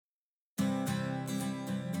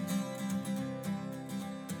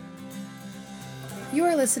You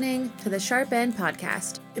are listening to the Sharp End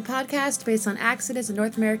Podcast, a podcast based on accidents in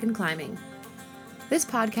North American climbing. This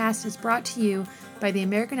podcast is brought to you by the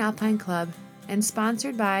American Alpine Club and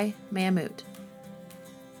sponsored by Mammut.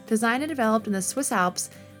 Designed and developed in the Swiss Alps,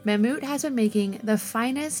 Mammut has been making the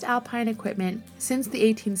finest alpine equipment since the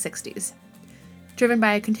 1860s. Driven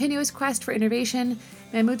by a continuous quest for innovation,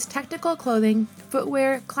 Mammut's technical clothing,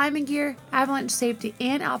 footwear, climbing gear, avalanche safety,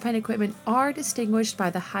 and alpine equipment are distinguished by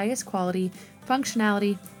the highest quality,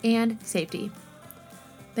 functionality, and safety.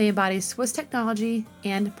 They embody Swiss technology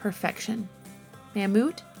and perfection.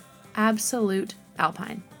 Mammut, absolute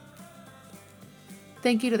alpine.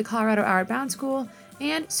 Thank you to the Colorado Outward Bound School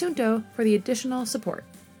and Suunto for the additional support.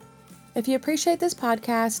 If you appreciate this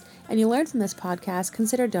podcast and you learn from this podcast,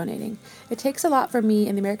 consider donating. It takes a lot for me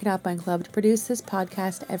and the American Alpine Club to produce this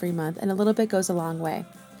podcast every month, and a little bit goes a long way.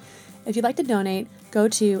 If you'd like to donate, go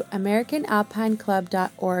to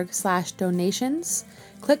americanalpineclub.org/donations,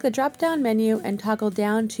 click the drop-down menu, and toggle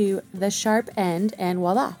down to the Sharp End, and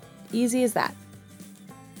voila, easy as that.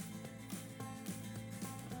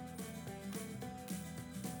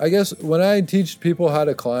 I guess when I teach people how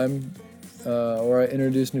to climb, or I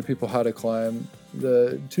introduce new people how to climb,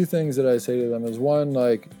 the two things that I say to them is one,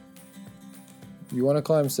 like, you want to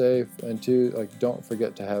climb safe, and two, like, don't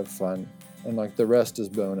forget to have fun, and like the rest is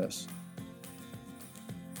bonus.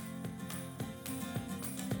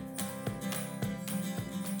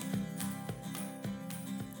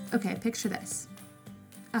 Okay, picture this.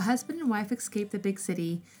 A husband and wife escape the big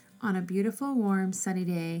city on a beautiful, warm, sunny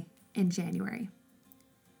day in January.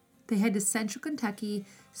 They head to central Kentucky,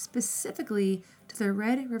 specifically to the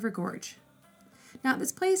Red River Gorge. Now,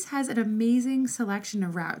 this place has an amazing selection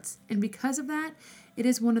of routes, and because of that, it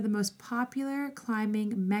is one of the most popular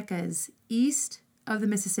climbing meccas east of the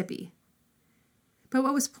Mississippi. But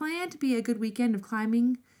what was planned to be a good weekend of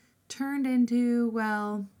climbing turned into,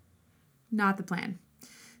 well, not the plan.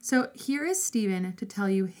 So here is Stephen to tell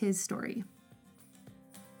you his story.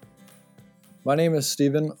 My name is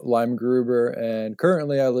Stephen Leimgruber, and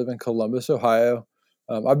currently I live in Columbus, Ohio.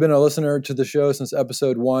 I've been a listener to the show since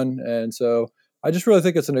episode 1, and so I just really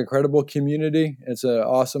think it's an incredible community. It's an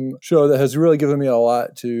awesome show that has really given me a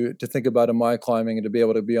lot to think about in my climbing, and to be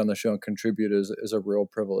able to be on the show and contribute is a real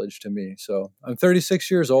privilege to me. So I'm 36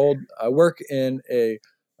 years old. I work in a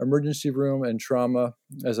emergency room and trauma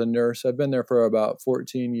as a nurse. I've been there for about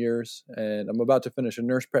 14 years, and I'm about to finish a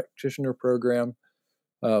nurse practitioner program.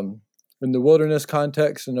 In the wilderness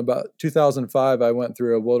context, in about 2005, I went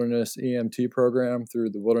through a wilderness EMT program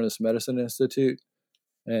through the Wilderness Medicine Institute.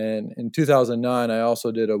 And in 2009, I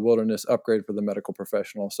also did a wilderness upgrade for the medical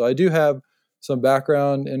professional. So I do have some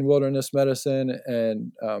background in wilderness medicine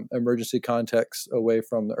and emergency context away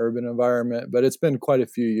from the urban environment, but it's been quite a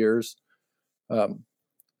few years.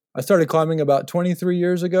 I started climbing about 23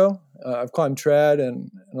 years ago. I've climbed trad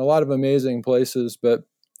and a lot of amazing places, but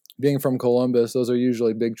being from Columbus, those are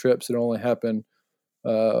usually big trips that only happen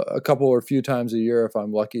a couple or few times a year if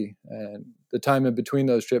I'm lucky. And the time in between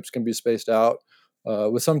those trips can be spaced out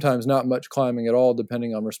with sometimes not much climbing at all,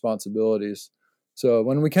 depending on responsibilities. So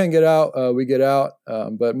when we can get out, we get out.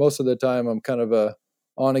 But most of the time, I'm kind of a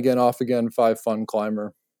on again, off again, 5 fun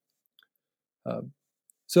climber.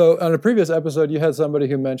 So on a previous episode, you had somebody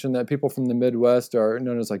who mentioned that people from the Midwest are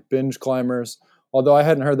known as like binge climbers. Although I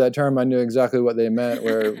hadn't heard that term, I knew exactly what they meant,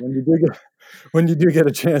 where when you do get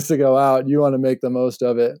a chance to go out, you want to make the most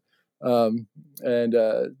of it.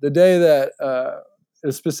 The day that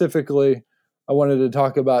specifically I wanted to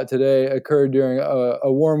talk about today occurred during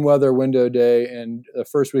a warm weather window day in the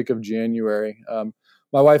first week of January.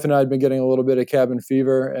 My wife and I had been getting a little bit of cabin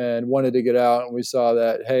fever and wanted to get out, and we saw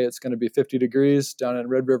that, hey, it's going to be 50 degrees down in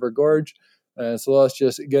Red River Gorge. And so let's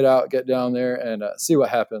just get down there and see what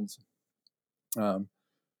happens.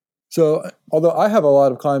 So although I have a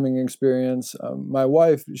lot of climbing experience, my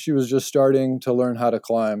wife, she was just starting to learn how to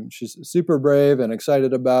climb. She's super brave and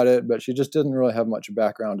excited about it, but she just didn't really have much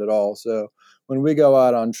background at all. So when we go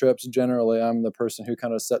out on trips, generally I'm the person who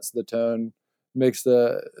kind of sets the tone, makes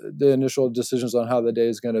the initial decisions on how the day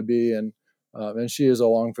is going to be, and she is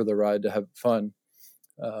along for the ride to have fun.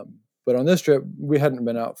 But on this trip, we hadn't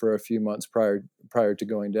been out for a few months prior to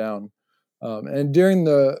going down. And during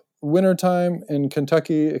the wintertime in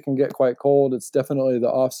Kentucky, it can get quite cold. It's definitely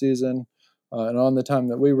the off season. And on the time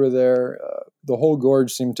that we were there, the whole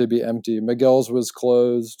gorge seemed to be empty. Miguel's was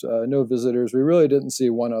closed, no visitors. We really didn't see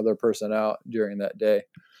one other person out during that day.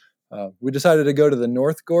 We decided to go to the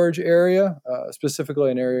North Gorge area, specifically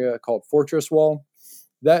an area called Fortress Wall.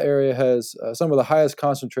 That area has some of the highest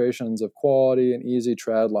concentrations of quality and easy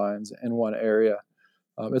trad lines in one area.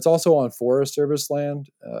 It's also on Forest Service land,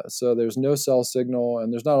 so there's no cell signal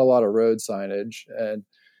and there's not a lot of road signage. And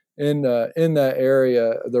in that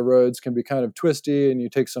area, the roads can be kind of twisty, and you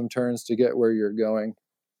take some turns to get where you're going.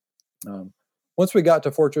 Once we got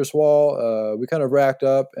to Fortress Wall, we kind of racked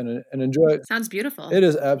up and enjoyed. Sounds beautiful. It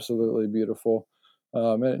is absolutely beautiful,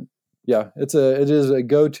 and yeah, it is a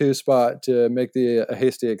go-to spot to make a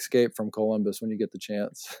hasty escape from Columbus when you get the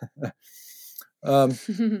chance.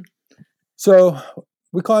 So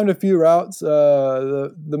we climbed a few routes.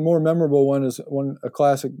 The more memorable one is a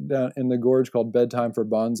classic down in the gorge called Bedtime for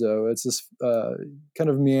Bonzo. It's this kind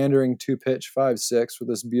of meandering 2-pitch 5-6 with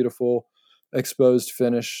this beautiful exposed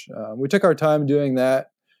finish. We took our time doing that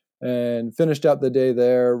and finished out the day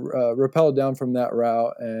there. Rappelled down from that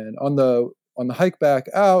route, and on the hike back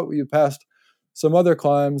out, we passed some other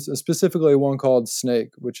climbs, specifically one called Snake,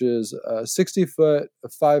 which is a 60-foot,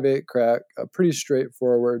 5/8 crack, pretty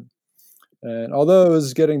straightforward. And although it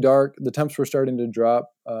was getting dark, the temps were starting to drop.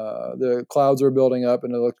 The clouds were building up,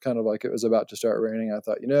 and it looked kind of like it was about to start raining. I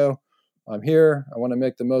thought, I'm here. I want to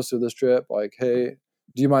make the most of this trip. Like, hey,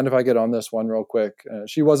 do you mind if I get on this one real quick?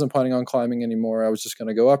 She wasn't planning on climbing anymore. I was just going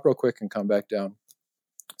to go up real quick and come back down.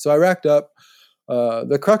 So I racked up.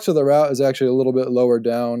 The crux of the route is actually a little bit lower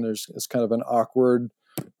down. It's kind of an awkward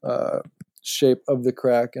shape of the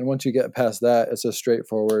crack. And once you get past that, it's a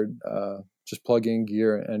straightforward just plug in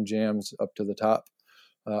gear and jams up to the top.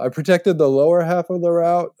 I protected the lower half of the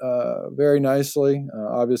route very nicely.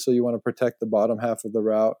 Obviously, you want to protect the bottom half of the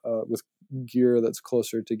route with gear that's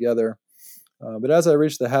closer together. But as I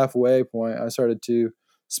reached the halfway point, I started to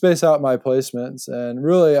space out my placements, and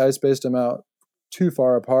really I spaced them out too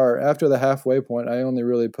far apart. After the halfway point, I only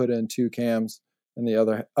really put in 2 cams in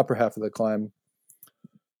the upper half of the climb.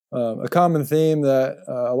 A common theme that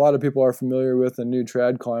a lot of people are familiar with and new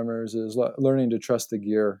trad climbers is learning to trust the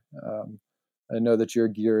gear and know that your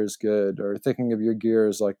gear is good, or thinking of your gear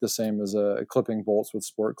as like the same as clipping bolts with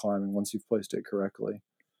sport climbing once you've placed it correctly.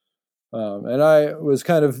 And I was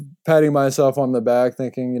kind of patting myself on the back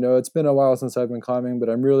thinking, it's been a while since I've been climbing, but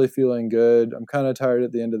I'm really feeling good. I'm kind of tired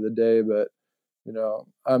at the end of the day, but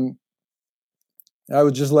I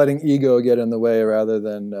was just letting ego get in the way rather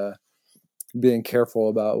than being careful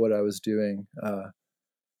about what I was doing.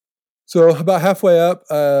 So about halfway up,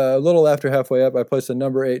 a little after halfway up, I placed a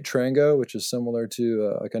number 8 Trango, which is similar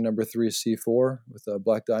to like a number 3 C4 with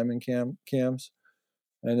black diamond cams.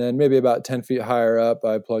 And then maybe about 10 feet higher up,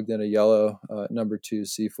 I plugged in a yellow number 2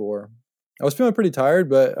 C4. I was feeling pretty tired,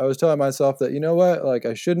 but I was telling myself that, like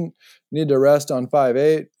I shouldn't need to rest on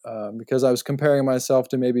 5/8 because I was comparing myself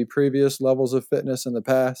to maybe previous levels of fitness in the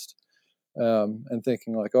past. And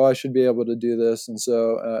thinking like, I should be able to do this. And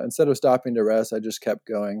so instead of stopping to rest, I just kept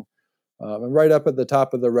going. And right up at the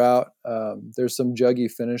top of the route, there's some juggy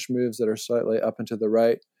finish moves that are slightly up and to the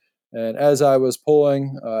right. And as I was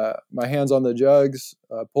pulling my hands on the jugs,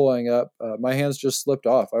 pulling up, my hands just slipped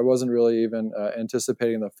off. I wasn't really even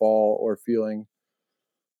anticipating the fall or feeling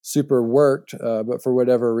super worked, but for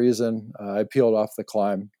whatever reason, I peeled off the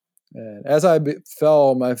climb. And as I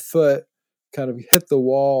fell, my foot kind of hit the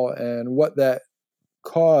wall, and what that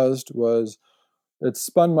caused was it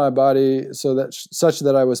spun my body such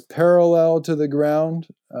that I was parallel to the ground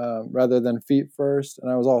rather than feet first,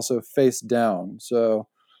 and I was also face down. So,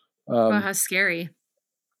 wow, how scary!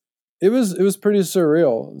 It was pretty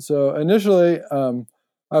surreal. So initially,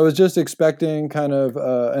 I was just expecting kind of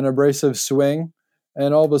an abrasive swing,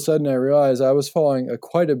 and all of a sudden, I realized I was falling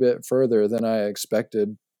quite a bit further than I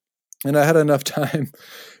expected, and I had enough time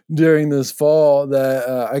during this fall that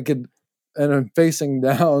I could, and I'm facing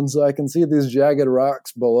down, so I can see these jagged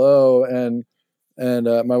rocks below, and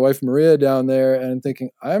my wife Maria down there, and thinking,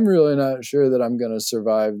 I'm really not sure that I'm going to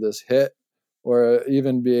survive this hit, or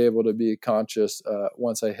even be able to be conscious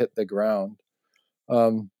once I hit the ground.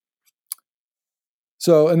 And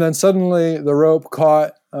then suddenly the rope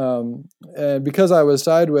caught, and because I was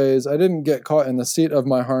sideways, I didn't get caught in the seat of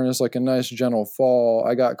my harness like a nice gentle fall.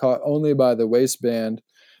 I got caught only by the waistband,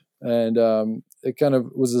 and it kind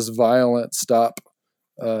of was this violent stop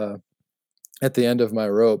at the end of my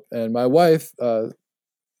rope. And my wife,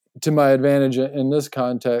 to my advantage in this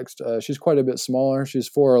context, she's quite a bit smaller. She's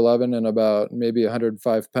 4'11" and about maybe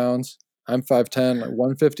 105 pounds. I'm 5'10",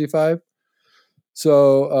 155.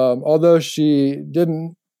 So although she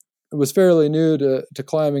was fairly new to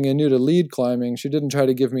climbing and new to lead climbing, she didn't try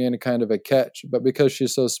to give me any kind of a catch. But because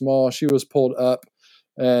she's so small, she was pulled up.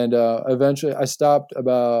 And eventually I stopped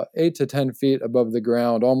about 8 to 10 feet above the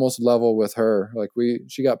ground, almost level with her. Like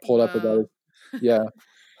she got pulled up about, yeah.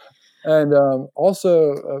 And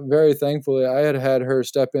also, very thankfully, I had her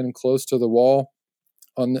step in close to the wall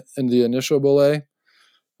in the initial belay.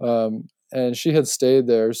 And she had stayed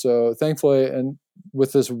there. So thankfully, and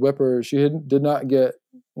with this whipper, did not get,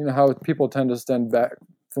 how people tend to stand back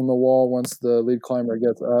from the wall once the lead climber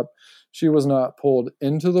gets up. She was not pulled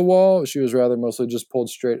into the wall. She was rather mostly just pulled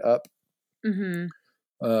straight up. Mm-hmm.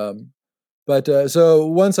 But so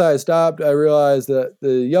once I stopped, I realized that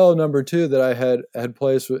the yellow number 2 that I had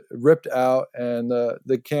placed ripped out, and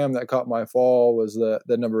the cam that caught my fall was the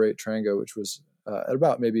number 8 Trango, which was at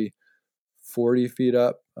about maybe 40 feet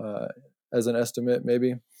up as an estimate,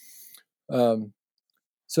 maybe.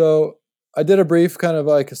 So I did a brief kind of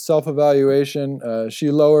like self-evaluation. She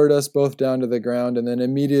lowered us both down to the ground, and then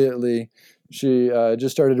immediately she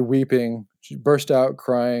just started weeping. She burst out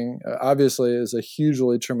crying. Obviously, it was a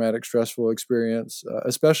hugely traumatic, stressful experience,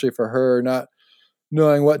 especially for her, not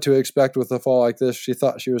knowing what to expect with a fall like this. She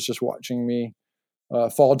thought she was just watching me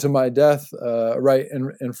fall to my death right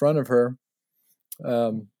in front of her.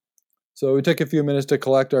 So we took a few minutes to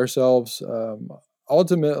collect ourselves.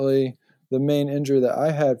 Ultimately, the main injury that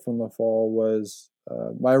I had from the fall was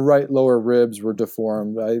my right lower ribs were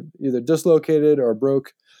deformed. I either dislocated or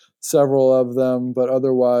broke several of them, but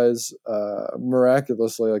otherwise,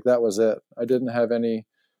 miraculously, like that was it. I didn't have any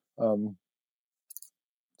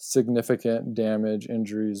significant damage,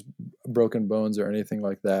 injuries, broken bones, or anything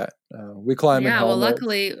like that. We climb in Yeah,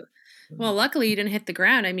 helmets. luckily you didn't hit the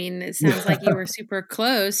ground. I mean, it sounds like you were super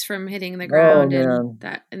close from hitting the Oh ground,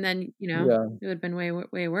 man, and then yeah, it would have been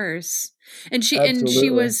way worse. And she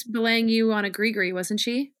absolutely. was belaying you on a gree, wasn't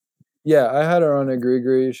she? Yeah, I had her on a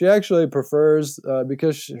gree. She actually prefers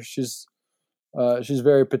because she's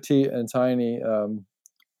very petite and tiny.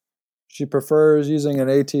 She prefers using an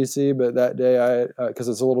ATC, but that day because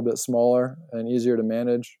it's a little bit smaller and easier to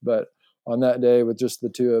manage. But on that day, with just the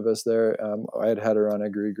two of us there, I had her on a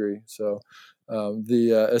gree. So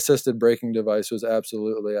the assisted braking device was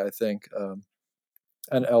absolutely, I think,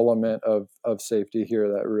 an element of safety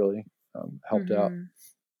here that really helped out. Mm-hmm.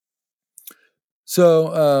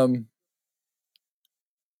 So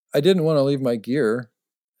I didn't want to leave my gear.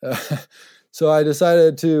 So I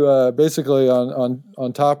decided to basically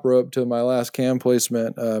on top rope to my last cam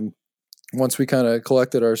placement. Once we kind of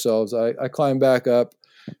collected ourselves, I climbed back up,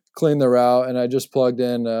 cleaned the route, and I just plugged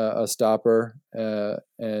in a stopper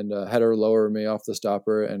and had her lower me off the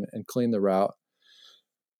stopper and clean the route.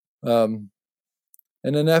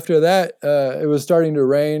 And then after that, it was starting to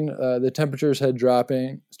rain. The temperatures started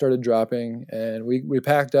dropping, and we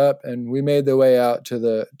packed up and we made the way out to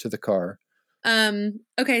the car.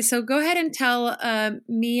 Okay, so go ahead and tell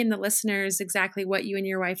me and the listeners exactly what you and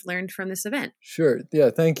your wife learned from this event. Sure. Yeah.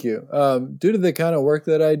 Thank you. Due to the kind of work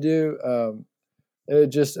that I do,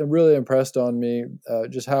 it really impressed on me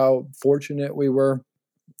just how fortunate we were,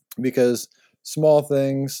 because small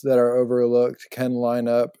things that are overlooked can line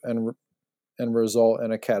up and result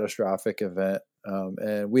in a catastrophic event.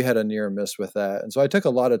 And we had a near miss with that. And so I took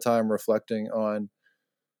a lot of time reflecting on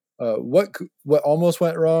what almost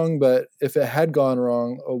went wrong, but if it had gone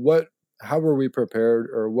wrong, how were we prepared,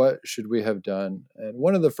 or what should we have done? And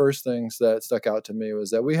one of the first things that stuck out to me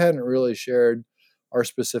was that we hadn't really shared our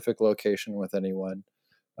specific location with anyone.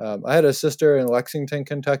 I had a sister in Lexington,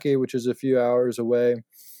 Kentucky, which is a few hours away.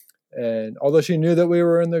 And although she knew that we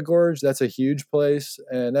were in the gorge, that's a huge place.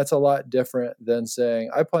 And that's a lot different than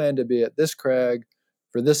saying, I plan to be at this crag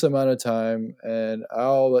for this amount of time, and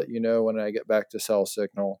I'll let you know when I get back to cell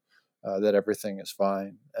signal that everything is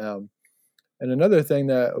fine. And another thing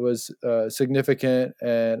that was significant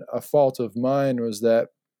and a fault of mine was that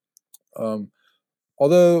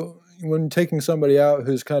although when taking somebody out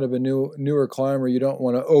who's kind of a newer climber, you don't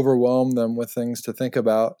want to overwhelm them with things to think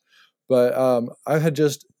about. But I had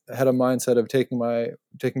just had a mindset of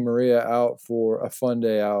taking Maria out for a fun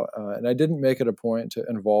day out, and I didn't make it a point to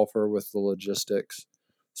involve her with the logistics.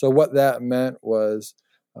 So what that meant was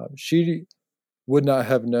she would not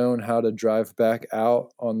have known how to drive back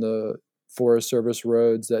out on the Forest Service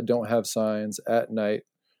roads that don't have signs at night.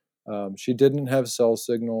 She didn't have cell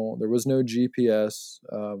signal. There was no GPS.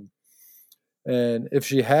 And if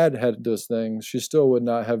she had those things, she still would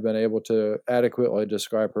not have been able to adequately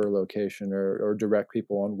describe her location or direct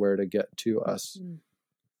people on where to get to us.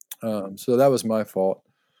 So that was my fault.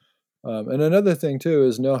 And another thing too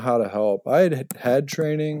is know how to help. I had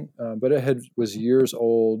training, but was years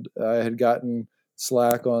old. I had gotten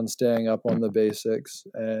slack on staying up on the basics,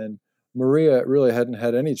 and Maria really hadn't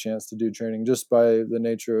had any chance to do training just by the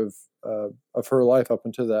nature of her life up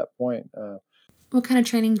until that point. What kind of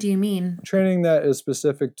training do you mean? Training that is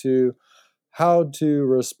specific to how to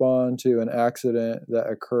respond to an accident that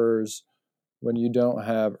occurs when you don't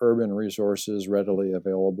have urban resources readily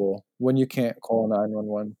available, when you can't call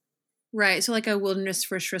 911. Right. So like a wilderness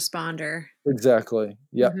first responder. Exactly.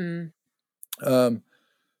 Yep. Mm-hmm.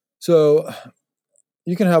 So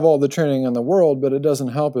you can have all the training in the world, but it doesn't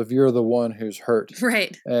help if you're the one who's hurt.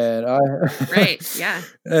 Right. And Right. Yeah.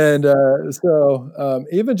 and so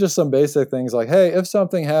even just some basic things like, hey, if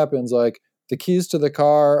something happens, like the keys to the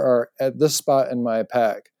car are at this spot in my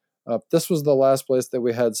pack. This was the last place that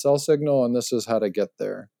we had cell signal, and this is how to get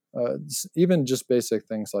there. Even just basic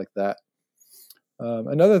things like that.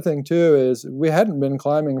 Another thing too is we hadn't been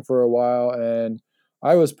climbing for a while, and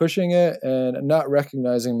I was pushing it and not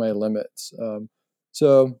recognizing my limits.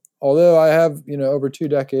 So although I have over 2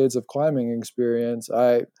 decades of climbing experience,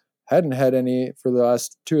 I hadn't had any for the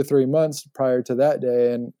last 2 or 3 months prior to that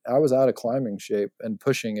day, and I was out of climbing shape and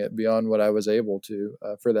pushing it beyond what I was able to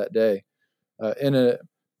for that day in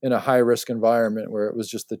a high risk environment where it was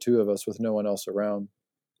just the two of us with no one else around.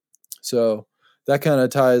 So that kind of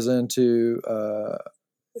ties into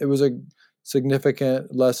it was a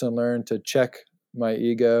significant lesson learned to check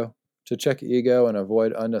ego and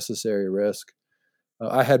avoid unnecessary risk.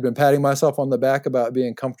 I had been patting myself on the back about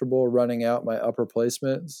being comfortable running out my upper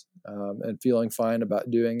placements and feeling fine about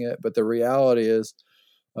doing it. But the reality is,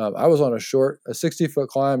 I was on a 60-foot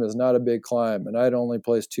climb is not a big climb, and I had only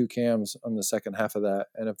placed 2 cams on the second half of that.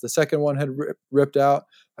 And if the second one had ripped out,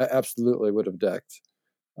 I absolutely would have decked.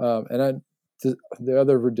 The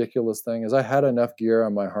other ridiculous thing is I had enough gear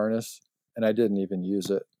on my harness, and I didn't even use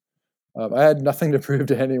it. I had nothing to prove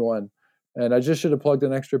to anyone, and I just should have plugged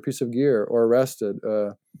an extra piece of gear or rested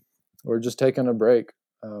or just taken a break.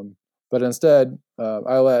 But instead,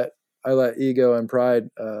 I let ego and pride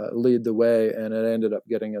lead the way, and it ended up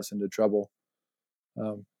getting us into trouble.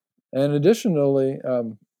 And additionally,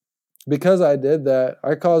 because I did that,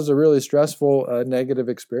 I caused a really stressful negative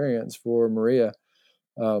experience for Maria.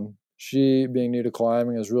 She, being new to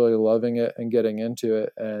climbing, is really loving it and getting into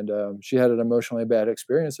it. And she had an emotionally bad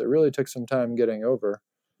experience that really took some time getting over.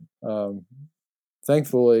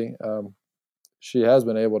 Thankfully, she has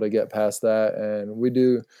been able to get past that. And we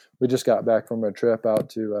just got back from a trip out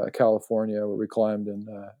to California where we climbed in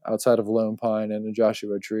outside of Lone Pine and a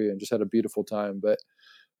Joshua Tree and just had a beautiful time. But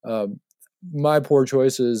my poor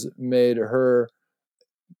choices made her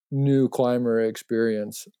new climber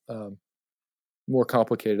experience more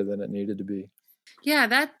complicated than it needed to be.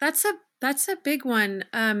 Yeah, that's a big one.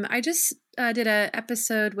 I just did a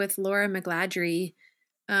episode with Laura McGladry,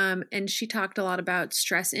 and she talked a lot about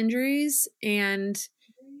stress injuries and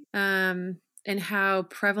how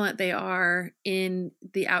prevalent they are in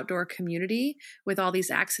the outdoor community with all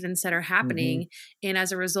these accidents that are happening. Mm-hmm. And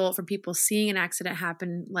as a result, from people seeing an accident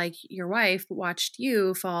happen, like your wife watched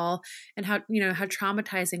you fall, and how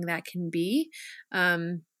traumatizing that can be.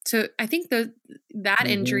 So I think that mm-hmm.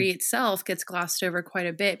 injury itself gets glossed over quite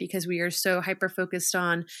a bit because we are so hyper focused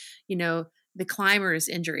on, the climber's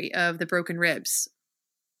injury of the broken ribs.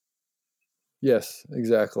 Yes,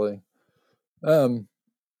 exactly.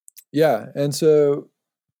 Yeah. And so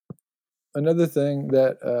another thing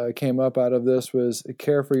that came up out of this was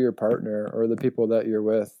care for your partner or the people that you're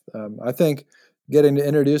with. I think getting to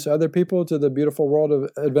introduce other people to the beautiful world of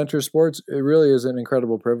adventure sports, it really is an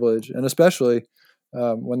incredible privilege. And especially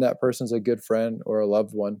when that person's a good friend or a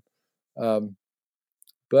loved one.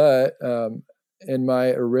 But in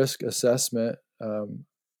my risk assessment,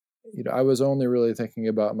 I was only really thinking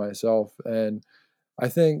about myself. And I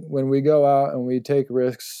think when we go out and we take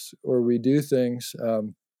risks or we do things,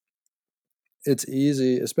 it's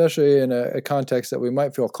easy, especially in a context that we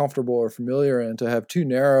might feel comfortable or familiar in, to have too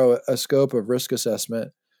narrow a scope of risk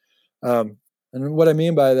assessment. And what I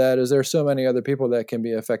mean by that is there are so many other people that can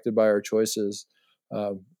be affected by our choices.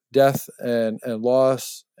 Death and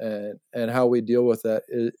loss and how we deal with that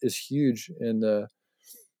is huge in the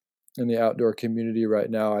outdoor community right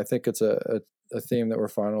now. I think it's a theme that we're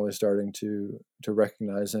finally starting to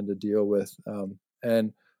recognize and to deal with.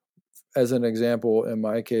 And as an example, in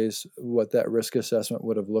my case, what that risk assessment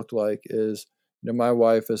would have looked like is, my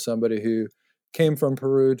wife is somebody who came from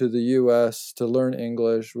Peru to the U.S. to learn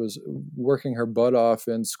English, was working her butt off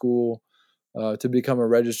in school to become a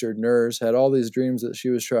registered nurse, had all these dreams that she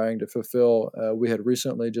was trying to fulfill. We had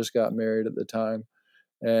recently just got married at the time,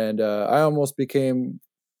 and I almost became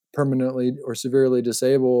permanently or severely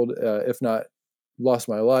disabled, if not lost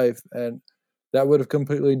my life. And that would have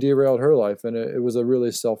completely derailed her life. And it was a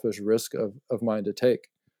really selfish risk of mine to take.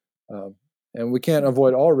 And we can't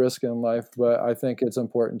avoid all risk in life, but I think it's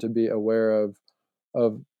important to be aware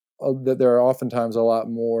of that there are oftentimes a lot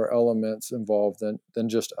more elements involved than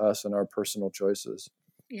just us and our personal choices.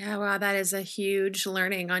 Yeah, wow, that is a huge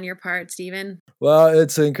learning on your part, Stephen. Well,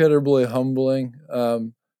 it's incredibly humbling.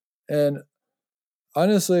 And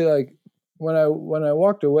honestly, like, when I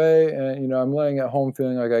walked away, and I'm laying at home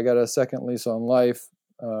feeling like I got a second lease on life,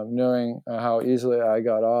 knowing how easily I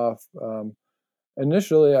got off.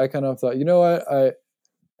 Initially, I kind of thought, you know what,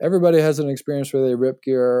 everybody has an experience where they rip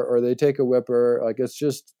gear or they take a whipper. Like, it's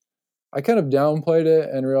just, I kind of downplayed it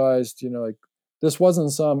and realized, like, this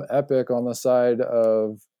wasn't some epic on the side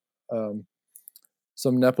of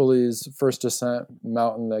some Nepalese first descent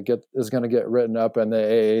mountain that is going to get written up in the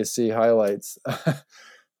AAC highlights.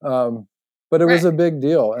 But it was a big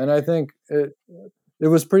deal. And I think it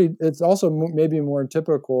was it's also maybe more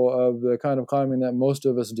typical of the kind of climbing that most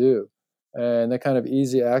of us do, and the kind of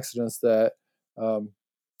easy accidents that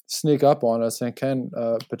sneak up on us and can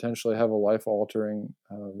potentially have a life-altering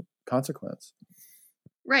consequence.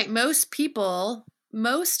 Right. Most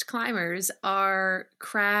climbers are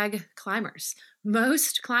crag climbers.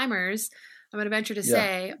 Most climbers, I'm going to venture to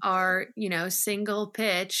say, are, single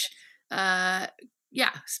pitch.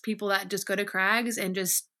 People that just go to crags and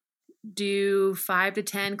just do 5 to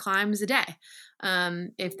 10 climbs a day.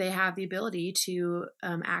 If they have the ability to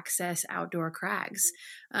access outdoor crags.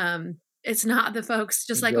 It's not the folks,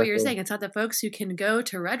 just like what you're saying, it's not the folks who can go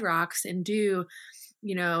to Red Rocks and do,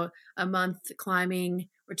 a month climbing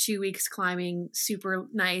or 2 weeks climbing super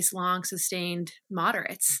nice, long, sustained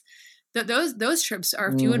moderates. Those trips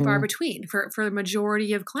are few and far between for the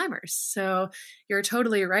majority of climbers. So you're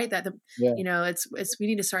totally right that we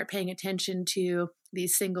need to start paying attention to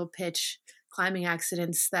these single pitch climbing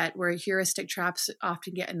accidents where heuristic traps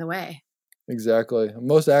often get in the way. Exactly.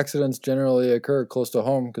 Most accidents generally occur close to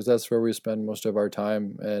home because that's where we spend most of our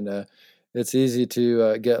time. And it's easy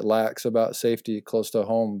to get lax about safety close to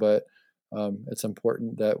home, but it's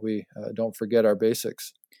important that we don't forget our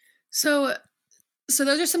basics. So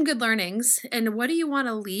those are some good learnings. And what do you want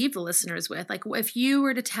to leave the listeners with? Like, if you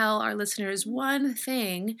were to tell our listeners one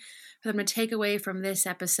thing for them to take away from this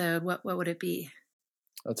episode, what would it be?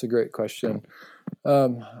 That's a great question.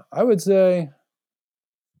 I would say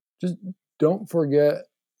just don't forget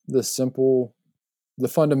the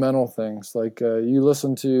fundamental things. Like you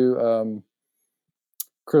listen to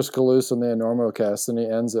Chris Kalous on the Enormocast, and he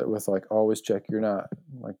ends it with like, always check your knot.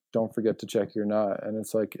 Like, don't forget to check your knot. And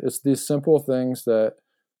it's like, it's these simple things that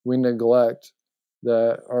we neglect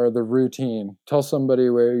that are the routine. Tell somebody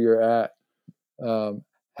where you're at.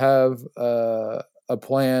 Have a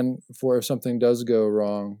plan for if something does go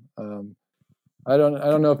wrong. I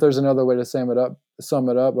don't know if there's another way to sum it up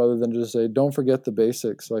other than just say, don't forget the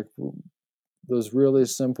basics. Like those really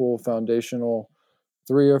simple foundational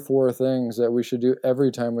 3 or 4 things that we should do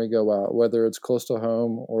every time we go out, whether it's close to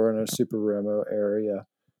home or in a super remote area,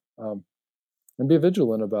 and be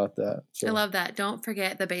vigilant about that. So, I love that. Don't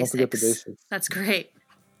forget the basics. Don't forget the basics. That's great.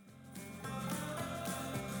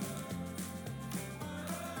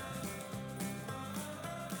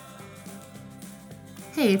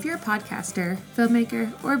 Hey, if you're a podcaster,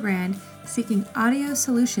 filmmaker, or brand seeking audio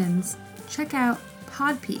solutions, check out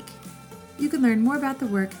Podpeak. You can learn more about the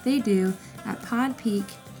work they do at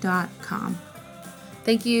podpeak.com.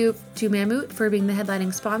 Thank you to Mammut for being the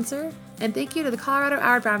headlining sponsor, and thank you to the Colorado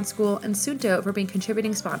Outbound School and Suunto for being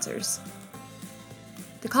contributing sponsors.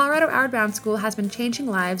 The Colorado Outbound School has been changing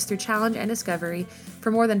lives through challenge and discovery for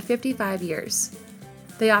more than 55 years.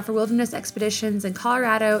 They offer wilderness expeditions in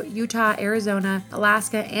Colorado, Utah, Arizona,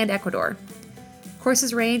 Alaska, and Ecuador.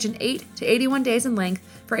 Courses range in 8 to 81 days in length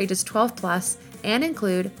for ages 12 plus and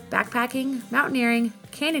include backpacking, mountaineering,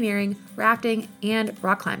 canyoneering, rafting, and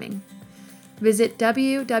rock climbing. Visit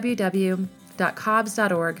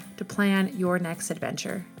www.cobbs.org to plan your next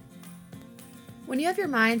adventure. When you have your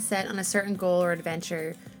mind set on a certain goal or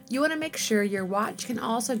adventure, you want to make sure your watch can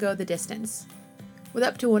also go the distance. With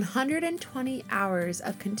up to 120 hours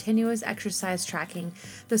of continuous exercise tracking,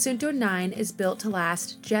 the Suunto 9 is built to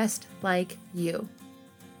last just like you.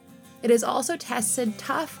 It is also tested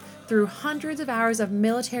tough through hundreds of hours of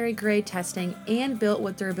military-grade testing and built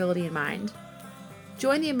with durability in mind.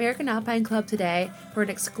 Join the American Alpine Club today for an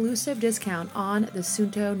exclusive discount on the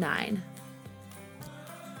Suunto 9.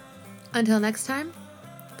 Until next time,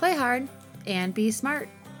 play hard and be smart.